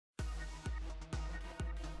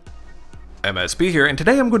MSB here, and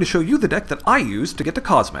today I'm going to show you the deck that I use to get to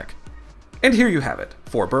Cosmic. And here you have it.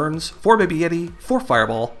 4 Burns, 4 Baby Yeti, 4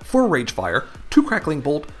 Fireball, 4 Ragefire, 2 Crackling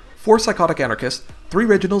Bolt, 4 Psychotic Anarchist, 3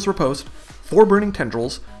 Reginald's Riposte, 4 Burning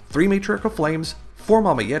Tendrils, 3 Matriarch of Flames, 4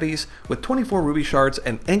 Mama Yetis, with 24 Ruby Shards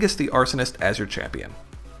and Angus the Arsonist as your champion.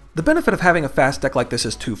 The benefit of having a fast deck like this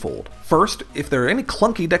is twofold. First, if there are any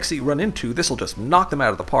clunky decks that you run into, this will just knock them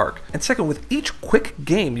out of the park. And second, with each quick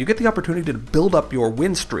game, you get the opportunity to build up your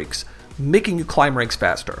win streaks, making you climb ranks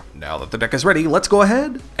faster. Now that the deck is ready, let's go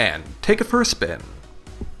ahead and take it for a spin.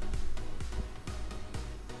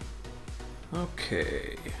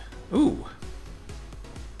 Okay. Ooh.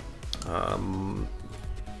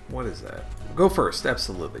 What is that? Go first,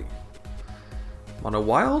 absolutely. Mono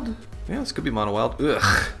Wild? Yeah, this could be Mono Wild.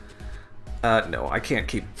 Ugh. No, I can't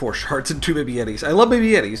keep 4 shards and 2 Baby Yetis. I love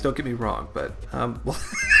Baby Yetis, don't get me wrong, but, well,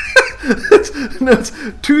 it's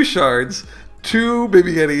 2 shards, 2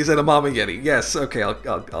 Baby Yetis, and a Mama Yeti. Yes, okay,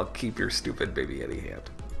 I'll keep your stupid Baby Yeti hand.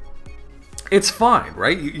 It's fine,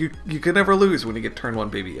 right? You can never lose when you get turn 1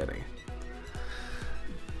 Baby Yeti.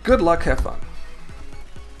 Good luck, have fun.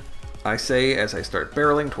 I say as I start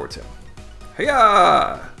barreling towards him.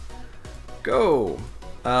 Hiya! Go!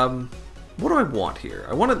 What do I want here?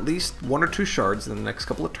 I want at least 1 or 2 shards in the next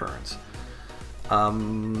couple of turns.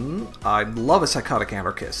 I'd love a Psychotic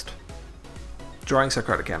Anarchist. Drawing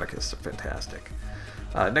Psychotic Anarchists are fantastic.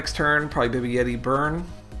 Next turn, probably Baby Yeti, Burn.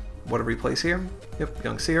 Whatever you place here. Yep,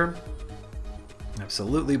 Young Seer.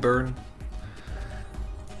 Absolutely Burn.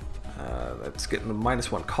 That's getting a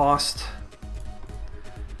 -1 cost.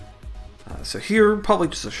 So here, probably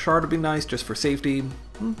just a shard would be nice, just for safety.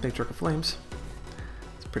 Matriarch of Flames.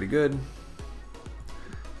 It's pretty good.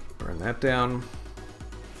 Burn that down.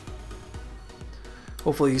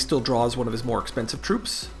 Hopefully he still draws one of his more expensive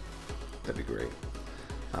troops. That'd be great.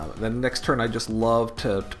 Then next turn I just love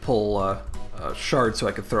to pull a shard so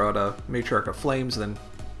I could throw out a Matriarch of Flames, then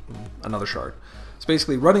another shard. So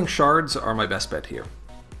basically running shards are my best bet here.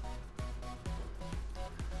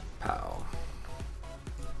 Pow.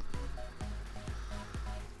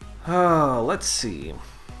 Oh, let's see.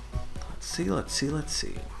 Let's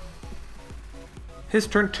see. His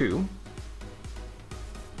turn 2.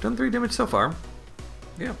 Done 3 damage so far.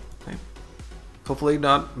 Yeah. Okay. Hopefully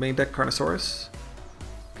not main deck Carnosaurus.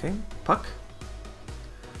 Okay, Puck.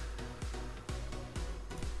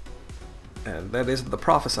 And that is the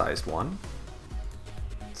prophesized one.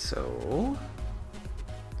 So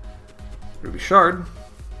Ruby Shard.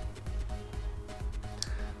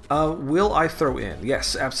 Will I throw in?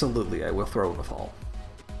 Yes, absolutely, I will throw in with all.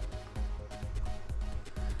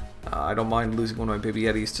 I don't mind losing one of my Baby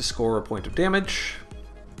Yetis to score a point of damage.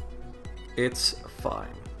 It's fine.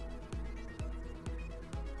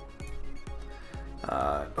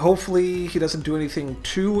 Hopefully he doesn't do anything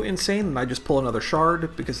too insane and I just pull another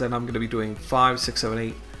shard, because then I'm going to be doing 5, 6, 7,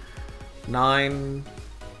 8, 9,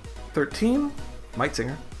 13. Might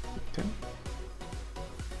Singer. Okay.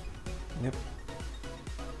 Yep.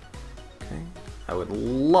 Okay. I would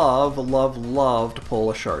love to pull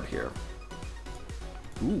a shard here.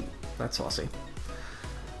 Ooh, that's saucy.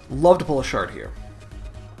 Love to pull a shard here.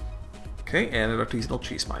 Okay, and an artisanal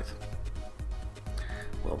cheese smythe.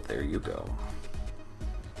 Well, there you go.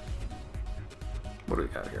 What do we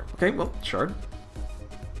got here? Okay, well, shard.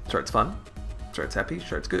 Shard's fun. Shard's happy.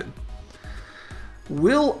 Shard's good.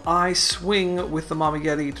 Will I swing with the Mama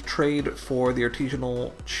Yeti to trade for the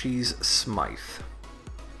artisanal cheese smythe?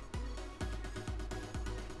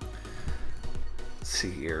 Let's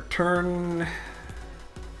see here. Turn.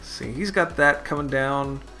 See, he's got that coming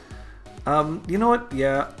down. You know what?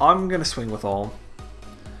 Yeah, I'm gonna swing with all.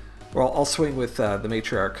 Well, I'll swing with the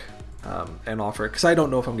Matriarch and offer it, because I don't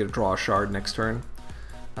know if I'm gonna draw a shard next turn.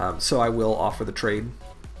 So I will offer the trade.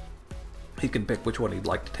 He can pick which one he'd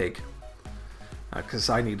like to take, because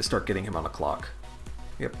I need to start getting him on the clock.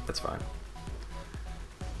 Yep, that's fine.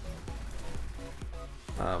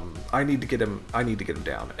 I need to get him. I need to get him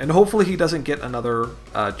down, and hopefully he doesn't get another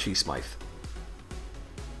cheese smythe.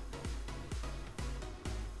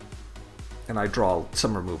 And I draw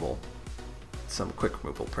some removal. Some quick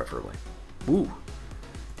removal, preferably. Ooh.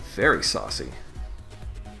 Very saucy.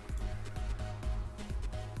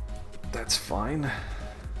 That's fine.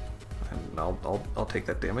 And I'll take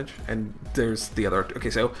that damage. And there's the other... Okay,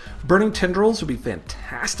 so Burning Tendrils would be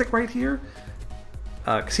fantastic right here.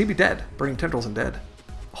 Because he'd be dead. Burning Tendrils and dead.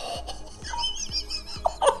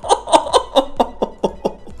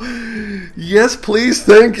 Yes, please,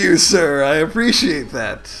 thank you, sir. I appreciate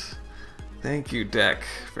that. Thank you, deck,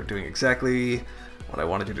 for doing exactly what I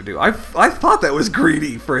wanted you to do. I thought that was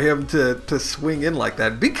greedy for him to swing in like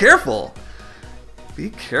that. Be careful. Be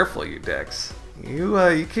careful, you decks.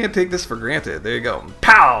 You can't take this for granted. There you go.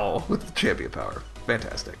 Pow! With the champion power.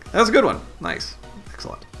 Fantastic. That was a good one. Nice.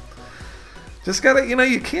 Excellent. Just gotta,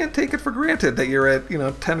 you can't take it for granted that you're at,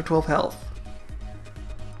 10 or 12 health.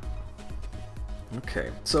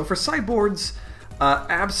 Okay, so for sideboards,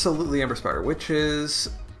 absolutely Ember Spider Witches.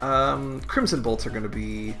 Crimson Bolts are going to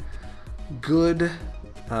be good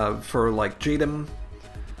for, like, Jadem.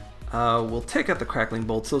 We'll take out the Crackling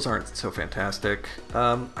Bolts. Those aren't so fantastic.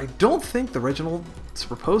 I don't think the Reginald's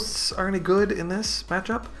Ripostes are any good in this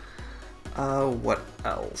matchup. What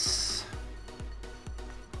else?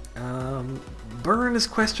 Burn is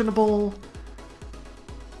questionable.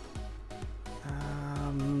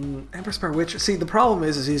 Ember Spire Witch. See, the problem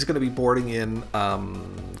is he's going to be boarding in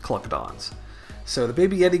Cluckadons. So the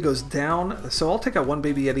Baby Yeti goes down. So I'll take out one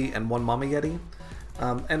Baby Yeti and one Mama Yeti.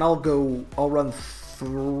 And I'll run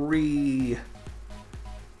 3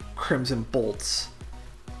 Crimson Bolts,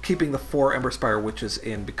 keeping the 4 Ember Spire Witches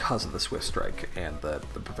in because of the Swift Strike and the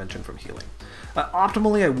prevention from healing.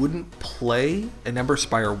 Optimally, I wouldn't play an Ember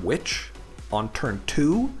Spire Witch on turn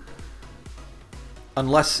 2,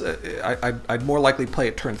 unless I'd more likely play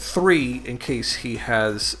it turn 3 in case he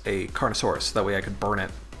has a Carnosaurus. That way I could burn it.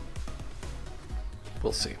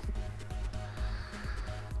 We'll see.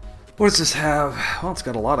 What does this have? Well, it's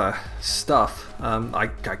got a lot of stuff. I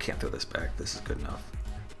can't throw this back. This is good enough.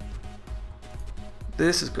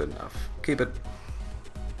 This is good enough. Keep it.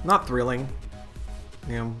 Not thrilling.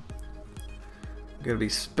 I'm gonna be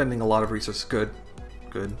spending a lot of resources. Good.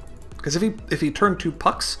 Good. Because if he turned 2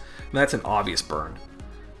 pucks, that's an obvious burn.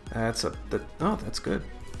 Oh, that's good.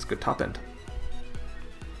 It's good top end.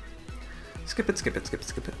 Skip it, skip it, skip it,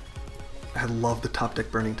 skip it. I love the top deck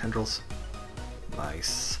Burning Tendrils.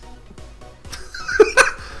 Nice.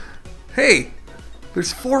 Hey!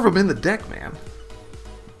 There's 4 of them in the deck, man.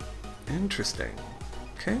 Interesting.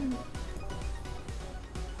 Okay.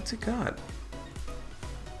 What's he got?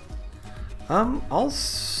 I'll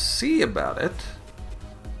see about it.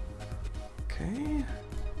 Okay.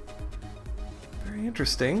 Very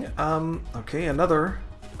interesting. Okay, another...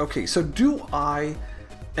 Okay, so do I...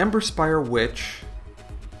 Ember Spire Witch...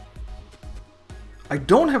 I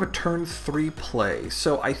don't have a turn 3 play,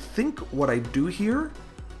 so I think what I do here...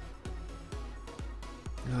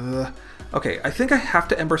 okay, I think I have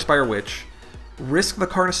to Ember Spire Witch, risk the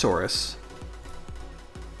Carnosaurus,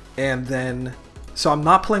 and then... So I'm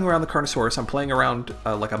not playing around the Carnosaurus, I'm playing around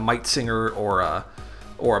like a Might Singer or a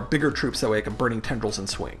bigger troops, that way I can Burning Tendrils and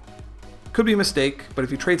swing. Could be a mistake, but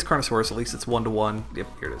if he trades Carnosaurus, at least it's 1-to-1. Yep,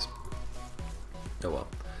 here it is. Oh well.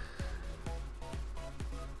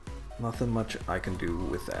 Nothing much I can do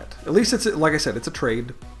with that. At least it's, like I said, it's a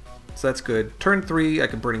trade, so that's good. Turn 3, I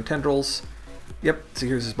can Burning Tendrils. Yep, so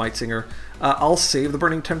here's his Might Singer. I'll save the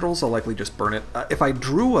Burning Tendrils, I'll likely just burn it. If I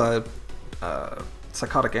drew a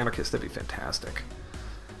Psychotic Anarchist, that'd be fantastic.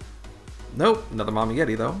 Nope, another Mama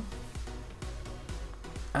Yeti, though.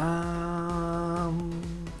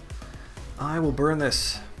 I will burn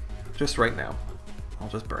this just right now. I'll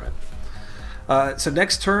just burn it. So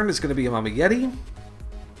next turn is going to be a Mama Yeti.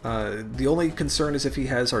 The only concern is if he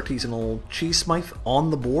has Artisanal Cheese Smythe on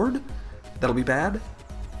the board. That'll be bad.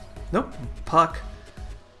 Nope. Puck.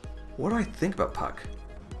 What do I think about Puck?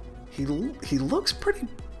 He looks pretty...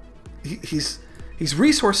 He's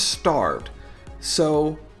resource starved.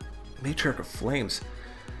 So, Matriarch of Flames.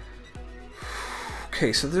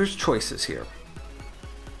 Okay, so there's choices here.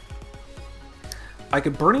 I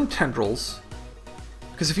could Burning Tendrils.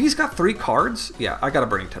 Because if he's got 3 cards, yeah, I got a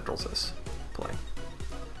Burning Tendrils this play.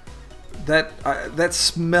 That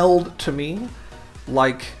smelled to me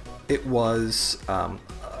like it was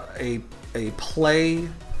a play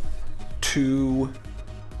to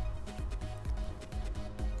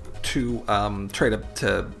try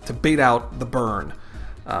to bait out the burn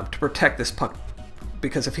to protect this puck,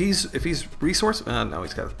 because if he's resource no,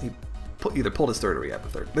 he either pulled his 3rd or he had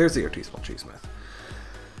the 3rd. There's the Artisanal Cheesesmith.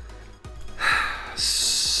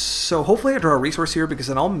 So hopefully I draw a resource here, because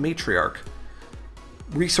then I'll Matriarch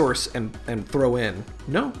resource and throw in.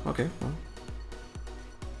 No? Okay. Well.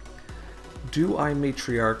 Do I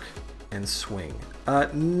Matriarch and swing?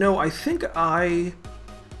 No, I think I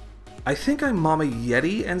Mama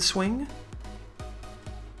Yeti and swing.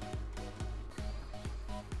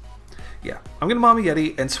 Yeah, I'm gonna Mama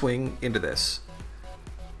Yeti and swing into this.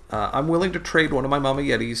 I'm willing to trade one of my Mama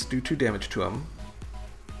Yetis, do 2 damage to him.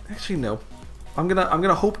 Actually, no. I'm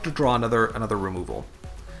gonna hope to draw another removal.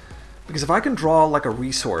 Because if I can draw like a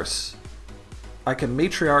resource, I can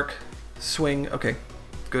Matriarch, swing. Okay,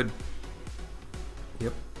 good.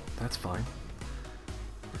 Yep, that's fine.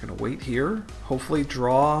 We're gonna wait here. Hopefully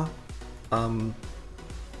draw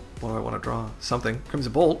What do I want to draw? Something.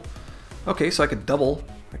 Crimson Bolt. Okay, so I could double.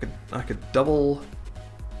 I could double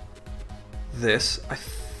this. I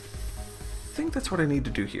think that's what I need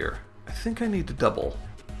to do here. I think I need to double.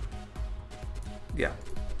 Yeah,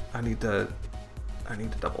 I need to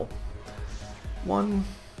double. 1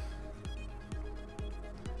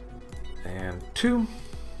 and 2.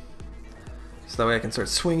 So that way I can start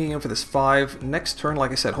swinging in for this 5. Next turn,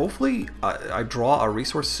 like I said, hopefully I draw a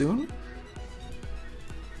resource soon.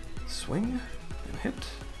 Swing and hit.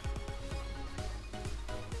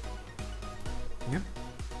 Yep.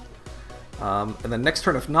 And then next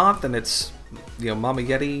turn, if not, then it's, you know, Mama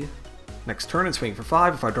Yeti. Next turn and swing for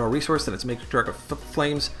 5. If I draw a resource, then it's Matriarch of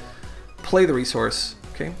Flames. Play the resource.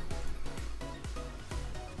 Okay.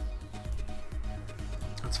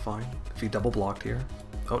 That's fine. If he double blocked here.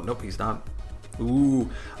 Oh, nope, he's not. Ooh,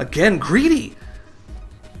 again, greedy!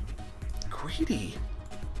 Greedy.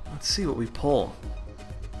 Let's see what we pull.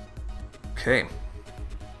 Okay.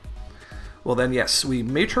 Well then, yes, we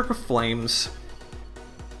Matriarch of Flames.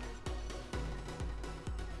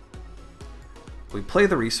 We play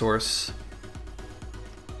the resource.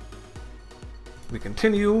 We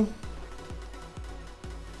continue.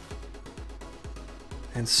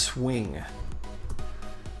 And swing.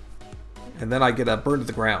 And then I get a burn to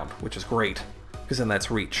the ground, which is great, because then that's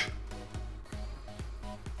reach.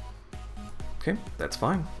 Okay, that's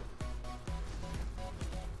fine.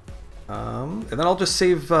 And then I'll just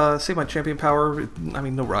save my champion power. I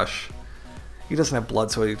mean, no rush. He doesn't have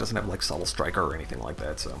blood, so he doesn't have like Subtle Striker or anything like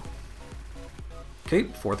that. So, okay,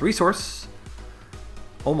 4th resource,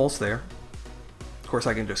 almost there. Of course,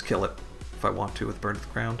 I can just kill it if I want to with burn to the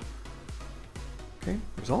ground. Okay,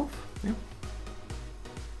 resolve. Yeah,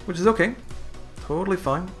 which is okay, totally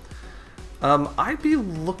fine. I'd be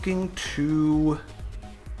looking to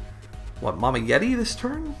what, Mama Yeti this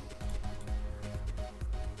turn?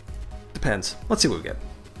 Depends. Let's see what we get.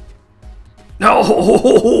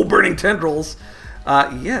 No, Burning Tendrils.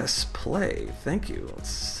 Yes, play. Thank you.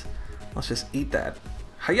 Let's just eat that.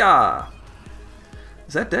 Hiya!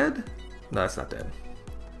 Is that dead? No, that's not dead.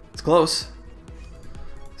 It's close.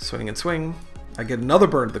 Swing and swing. I get another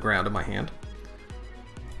burn to the ground in my hand.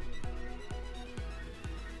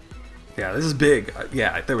 Yeah, this is big.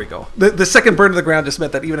 Yeah, there we go. The second burn to the ground just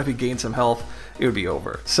meant that even if he gained some health, it would be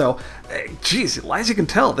over. So, geez, as you can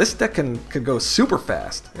tell, this deck can go super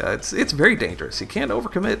fast. It's very dangerous. You can't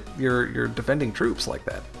overcommit your defending troops like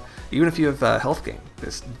that, even if you have health gain.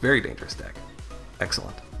 It's a very dangerous deck.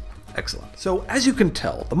 Excellent. Excellent. So, as you can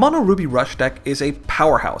tell, the Mono Ruby Rush deck is a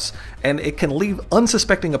powerhouse, and it can leave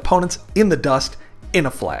unsuspecting opponents in the dust in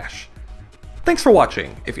a flash. Thanks for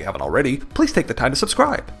watching. If you haven't already, please take the time to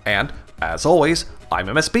subscribe. And, as always, I'm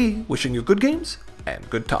MSB, wishing you good games and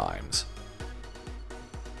good times.